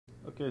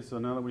Okay, so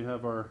now that we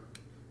have our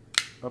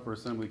upper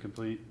assembly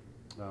complete,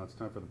 it's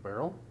time for the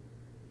barrel.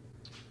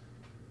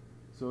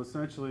 So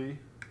essentially,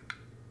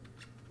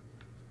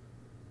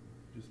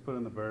 just put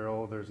in the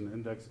barrel, there's an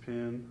index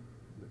pin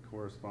that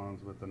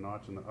corresponds with the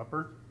notch in the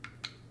upper.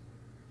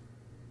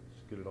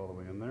 Just get it all the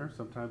way in there.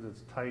 Sometimes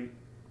it's tight,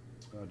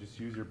 just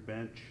use your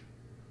bench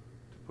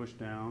to push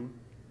down.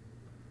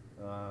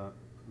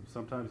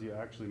 Sometimes you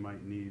actually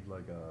might need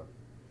like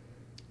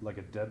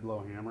a dead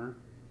blow hammer.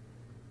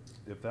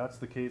 If that's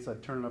the case,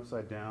 I'd turn it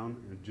upside down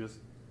and just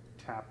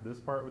tap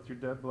this part with your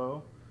dead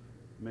blow,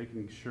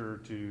 making sure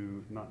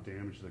to not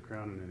damage the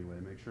crown in any way.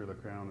 Make sure the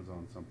crown is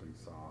on something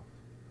soft.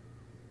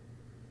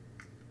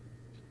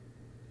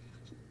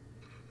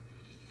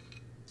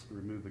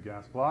 Remove the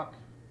gas block.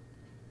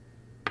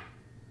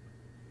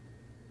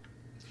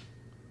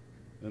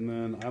 And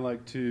then I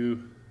like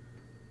to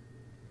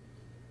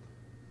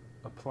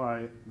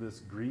apply this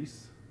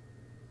grease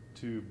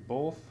to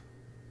both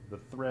the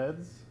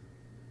threads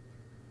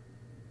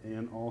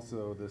and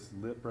also this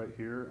lip right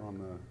here on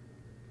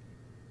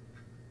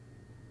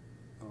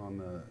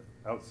the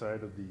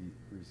outside of the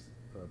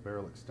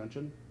barrel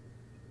extension.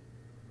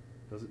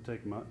 Doesn't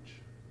take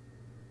much.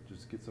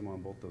 Just get some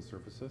on both those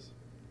surfaces.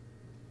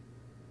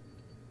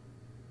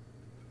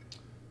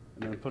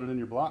 And then put it in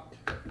your block.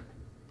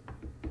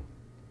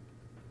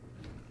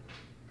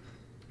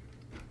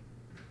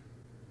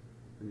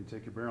 Then you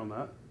take your barrel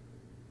nut.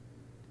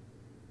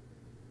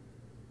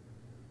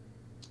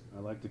 I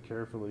like to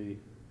carefully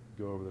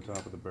go over the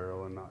top of the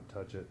barrel and not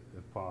touch it,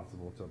 if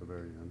possible, till the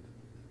very end.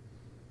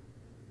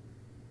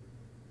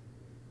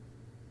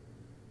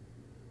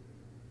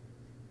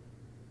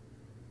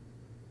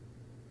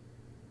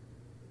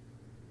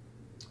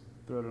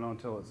 Thread it on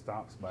until it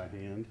stops by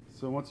hand.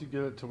 So once you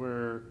get it to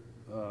where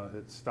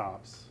it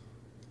stops,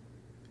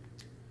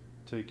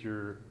 take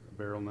your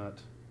barrel nut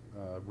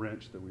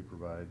wrench that we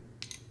provide,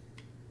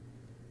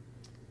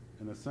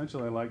 and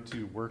essentially I like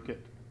to work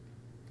it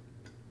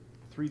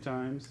 3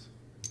 times,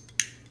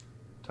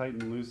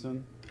 tighten and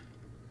loosen,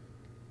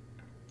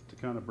 to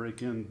kind of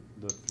break in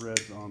the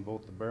threads on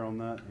both the barrel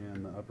nut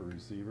and the upper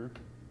receiver.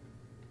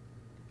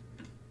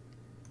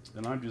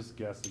 And I'm just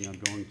guessing I'm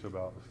going to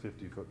about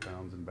 50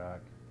 foot-pounds and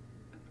back.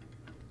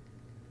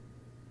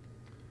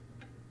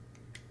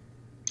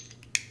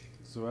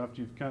 So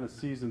after you've kind of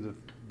seasoned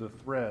the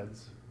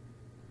threads,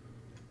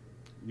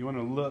 you want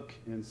to look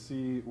and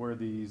see where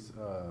these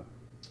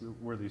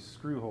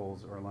screw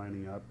holes are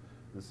lining up.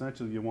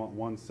 Essentially, you want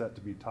one set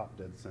to be top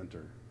dead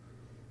center.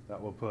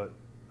 That will put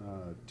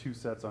 2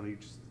 sets on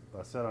each,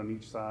 a set on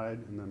each side,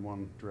 and then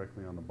one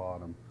directly on the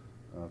bottom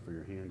for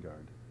your hand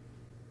guard.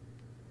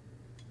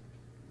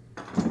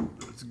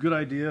 It's a good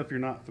idea if you're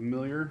not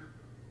familiar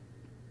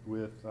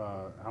with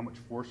how much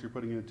force you're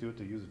putting into it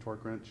to use a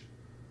torque wrench.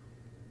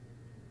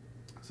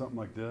 Something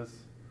like this.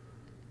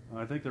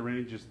 I think the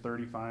range is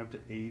 35 to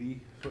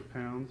 80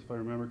 foot-pounds, if I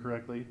remember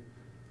correctly.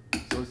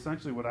 So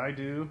essentially what I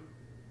do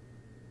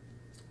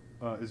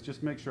is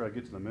just make sure I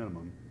get to the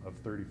minimum of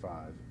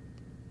 35.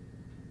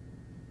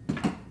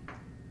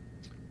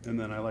 And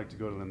then I like to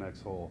go to the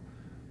next hole.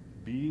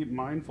 Be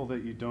mindful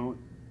that you don't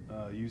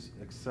use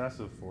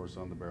excessive force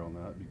on the barrel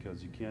nut,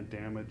 because you can't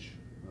damage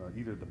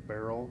either the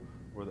barrel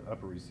or the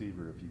upper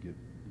receiver if you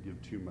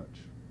give too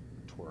much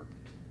torque.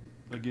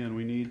 Again,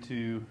 we need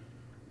to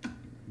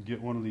get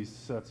one of these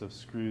sets of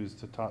screws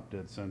to top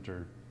dead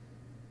center,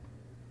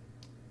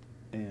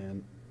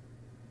 and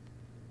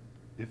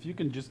if you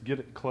can just get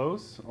it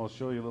close, I'll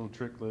show you a little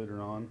trick later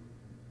on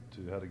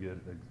to how to get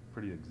it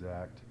pretty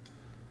exact.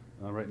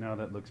 Right now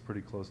that looks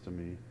pretty close to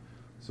me,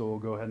 so we'll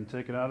go ahead and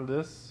take it out of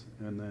this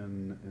and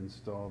then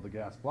install the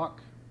gas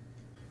block.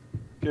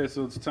 Okay,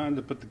 so it's time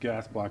to put the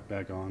gas block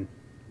back on.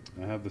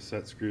 I have the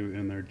set screw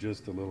in there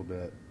just a little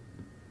bit.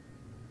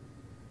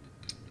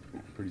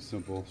 Pretty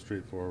simple,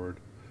 straightforward.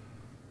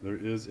 There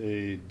is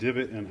a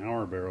divot in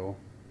our barrel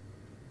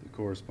that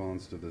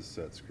corresponds to this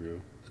set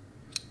screw.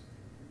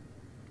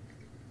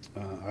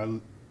 I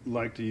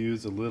like to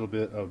use a little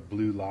bit of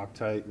blue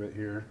Loctite right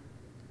here.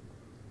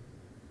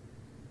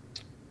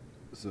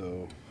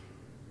 So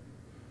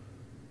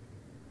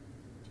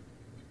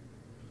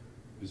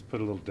just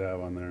put a little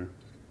dab on there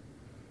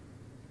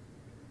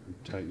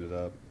and tighten it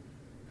up.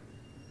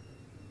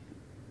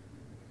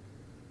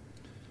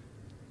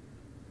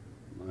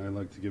 I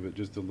like to give it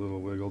just a little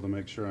wiggle to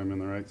make sure I'm in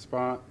the right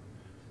spot.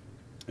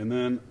 And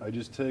then I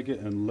just take it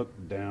and look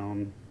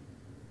down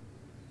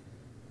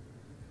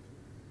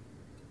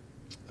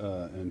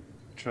and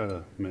try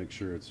to make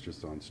sure it's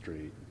just on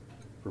straight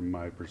from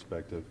my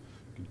perspective.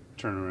 You can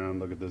turn around,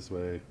 look at this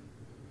way.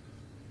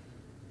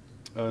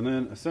 And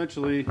then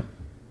essentially,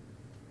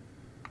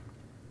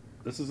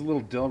 this is a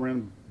little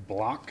Delrin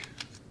block.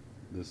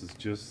 This is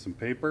just some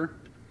paper,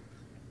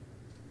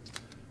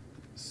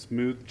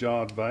 smooth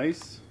jawed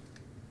vise.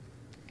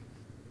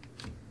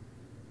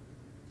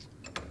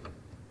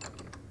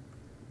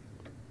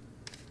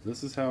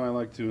 This is how I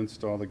like to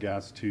install the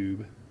gas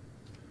tube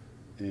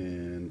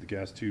and the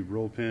gas tube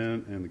roll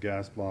pin and the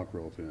gas block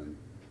roll pin.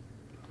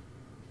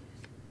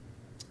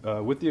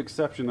 with the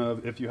exception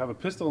of if you have a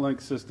pistol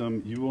link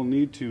system, you will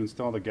need to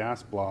install the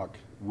gas block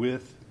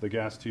with the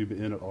gas tube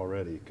in it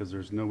already, because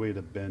there's no way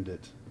to bend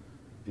it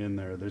in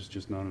there. There's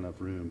just not enough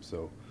room.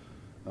 So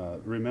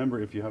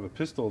remember, if you have a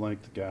pistol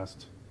length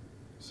gas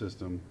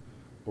system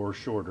or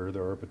shorter,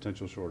 there are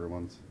potential shorter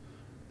ones,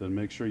 then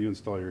make sure you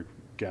install your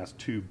gas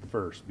tube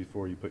first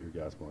before you put your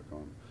gas block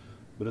on.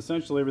 But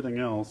essentially everything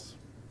else,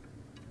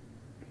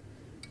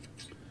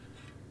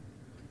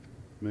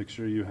 make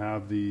sure you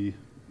have the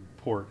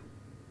port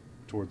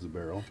towards the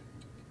barrel,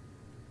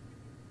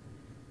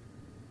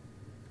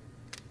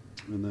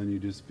 and then you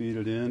just feed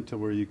it in to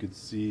where you could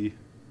see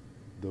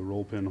the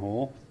roll pin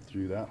hole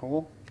through that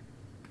hole.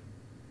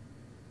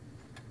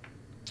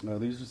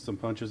 These are some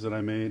punches that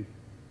I made.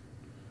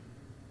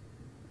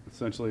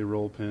 Essentially a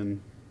roll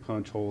pin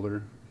punch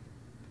holder.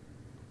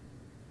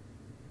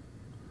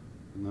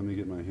 And let me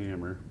get my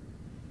hammer.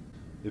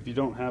 If you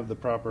don't have the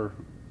proper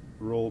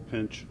roll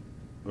pinch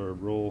or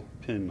roll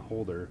pin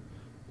holder,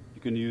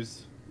 you can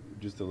use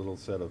just a little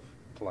set of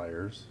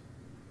pliers.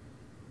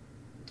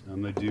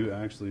 And they do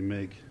actually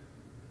make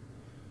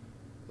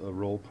a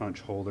roll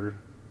punch holder.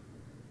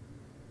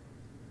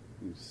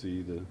 You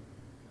see the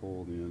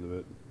hole at the end of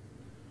it.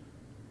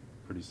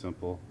 Pretty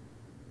simple,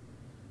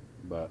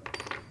 but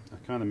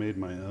I kind of made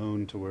my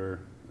own to where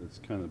it's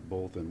kind of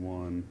both in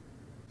one.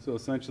 So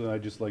essentially I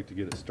just like to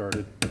get it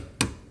started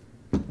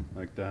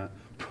like that,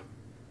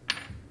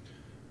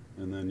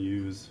 and then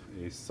use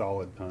a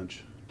solid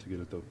punch to get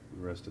it the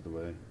rest of the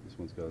way. This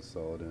one's got a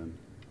solid end.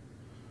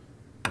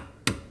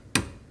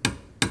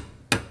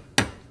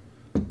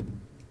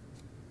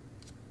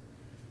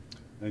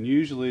 And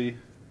usually,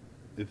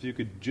 if you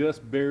could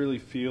just barely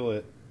feel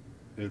it,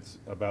 it's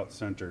about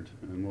centered,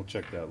 and we'll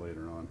check that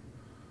later on.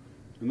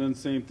 And then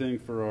same thing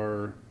for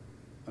our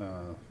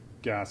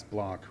gas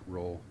block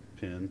roll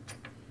pin.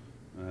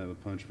 I have a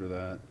punch for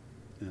that,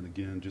 and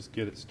again, just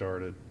get it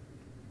started,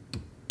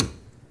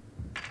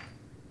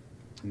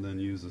 and then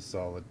use a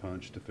solid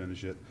punch to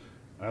finish it.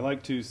 I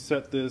like to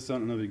set this, I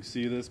don't know if you can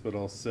see this, but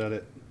I'll set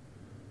it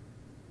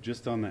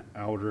just on the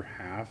outer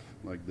half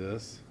like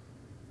this.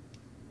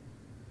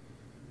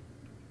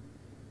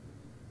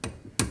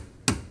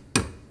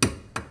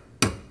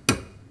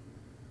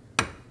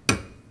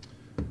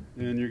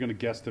 And you're going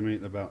to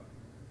guesstimate about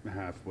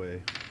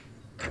halfway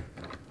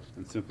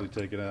and simply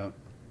take it out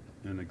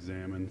and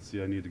examine.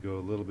 See, I need to go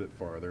a little bit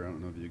farther. I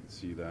don't know if you can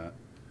see that.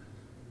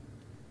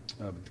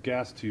 But the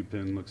gas tube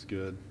pin looks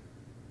good.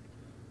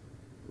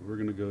 But we're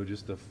going to go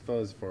just a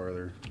fuzz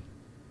farther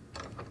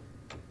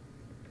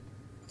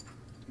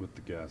with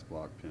the gas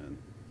block pin.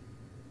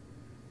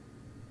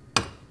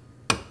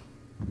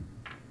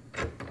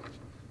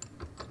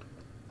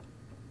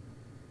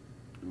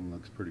 And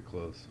looks pretty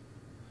close.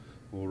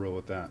 We'll roll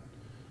with that.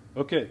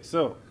 Okay,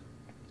 so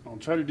I'll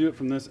try to do it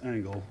from this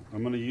angle.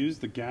 I'm going to use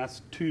the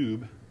gas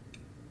tube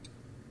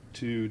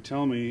to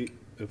tell me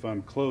if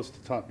I'm close to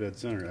top dead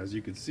center. As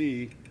you can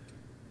see,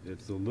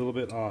 it's a little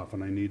bit off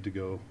and I need to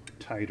go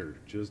tighter,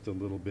 just a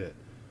little bit.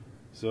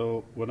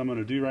 So what I'm going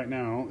to do right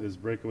now is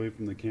break away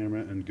from the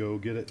camera and go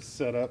get it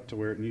set up to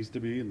where it needs to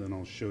be, and then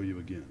I'll show you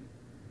again.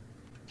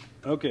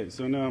 Okay,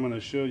 so now I'm going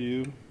to show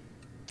you,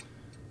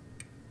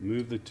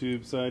 move the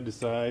tube side to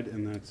side,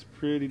 and that's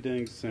pretty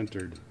dang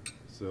centered.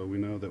 So we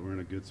know that we're in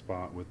a good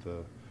spot with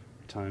the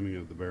timing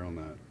of the barrel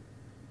nut.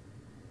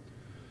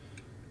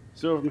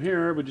 So from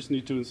here, we just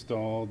need to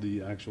install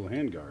the actual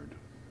handguard.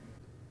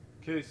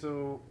 Okay,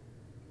 so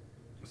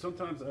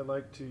sometimes I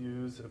like to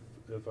use,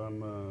 if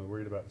I'm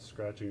worried about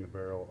scratching the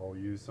barrel, I'll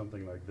use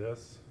something like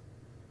this.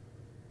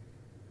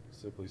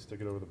 Simply stick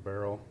it over the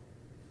barrel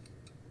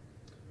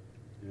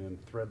and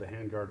thread the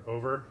handguard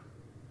over.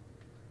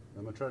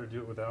 I'm going to try to do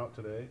it without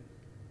today,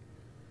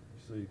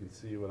 so you can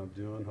see what I'm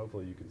doing.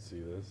 Hopefully you can see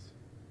this.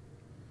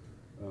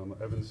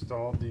 I've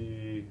installed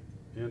the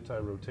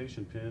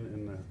anti-rotation pin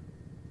in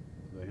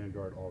the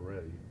handguard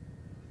already.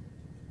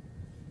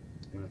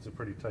 And it's a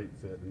pretty tight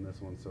fit in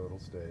this one, so it'll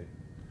stay.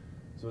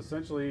 So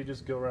essentially you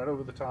just go right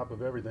over the top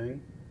of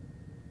everything.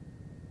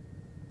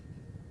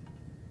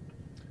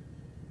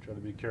 Try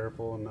to be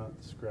careful and not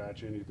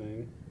scratch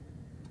anything.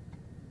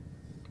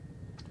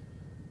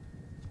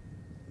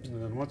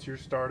 And then once you're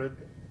started,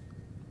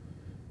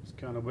 just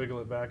kind of wiggle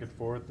it back and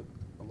forth.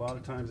 A lot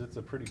of times it's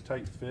a pretty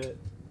tight fit.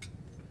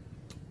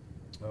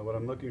 What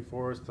I'm looking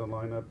for is to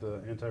line up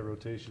the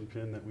anti-rotation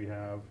pin that we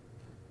have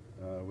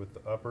with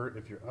the upper.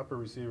 If your upper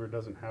receiver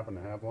doesn't happen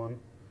to have one,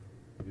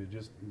 you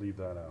just leave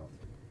that out.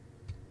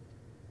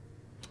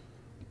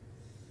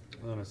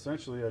 And then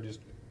essentially I just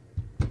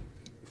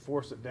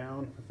force it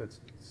down. If it's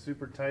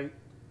super tight,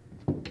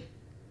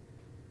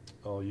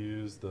 I'll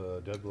use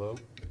the dead blow.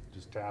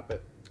 Just tap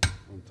it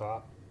on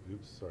top.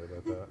 Oops, sorry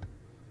about that.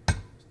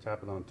 Just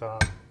tap it on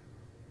top.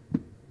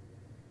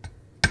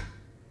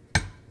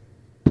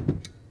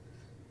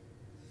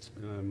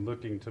 And I'm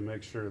looking to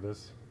make sure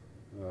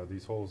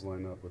these holes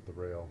line up with the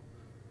rail,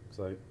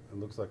 because it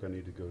looks like I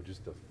need to go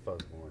just a fuzz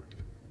more.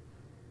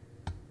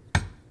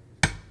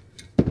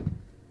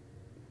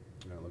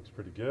 That looks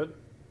pretty good.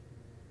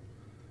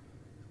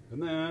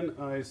 And then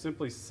I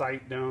simply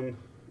sight down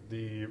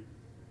the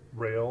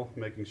rail,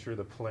 making sure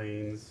the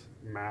planes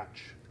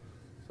match.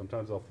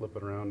 Sometimes I'll flip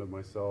it around to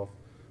myself.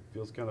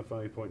 Feels kind of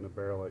funny pointing a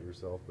barrel at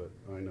yourself, but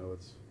I know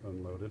it's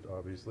unloaded,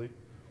 obviously.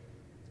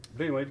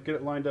 But anyway, to get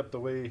it lined up the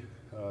way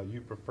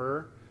you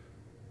prefer,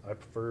 I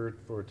prefer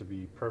for it to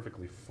be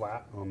perfectly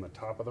flat on the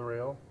top of the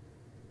rail.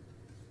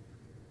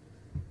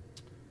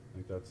 I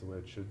think that's the way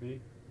it should be.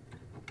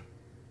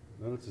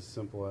 Then it's as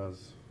simple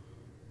as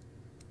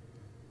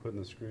putting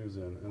the screws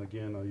in. And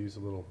again, I'll use a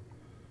little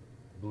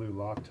blue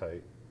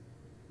Loctite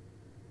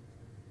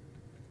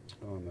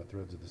on the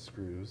threads of the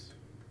screws.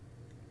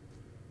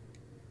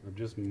 I'm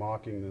just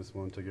mocking this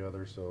one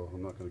together, so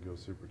I'm not going to go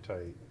super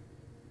tight.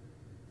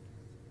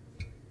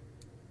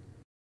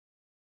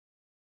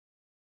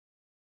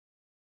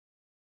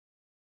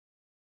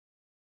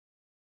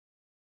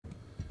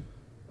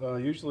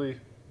 Usually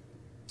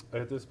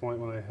at this point,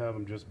 when I have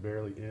them just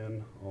barely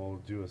in,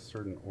 I'll do a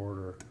certain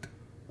order.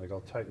 Like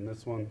I'll tighten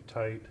this one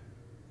tight,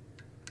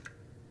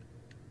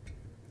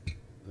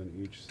 then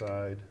each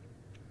side,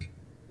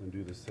 and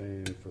do the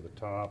same for the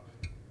top.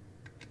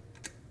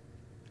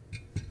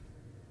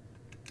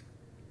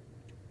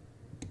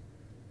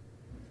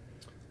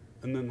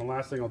 And then the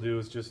last thing I'll do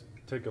is just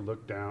take a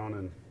look down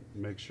and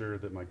make sure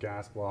that my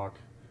gas block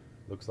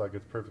looks like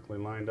it's perfectly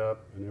lined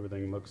up and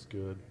everything looks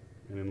good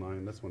and in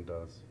line. This one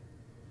does.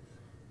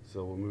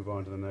 So we'll move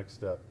on to the next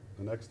step.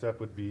 The next step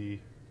would be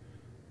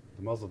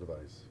the muzzle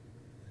device.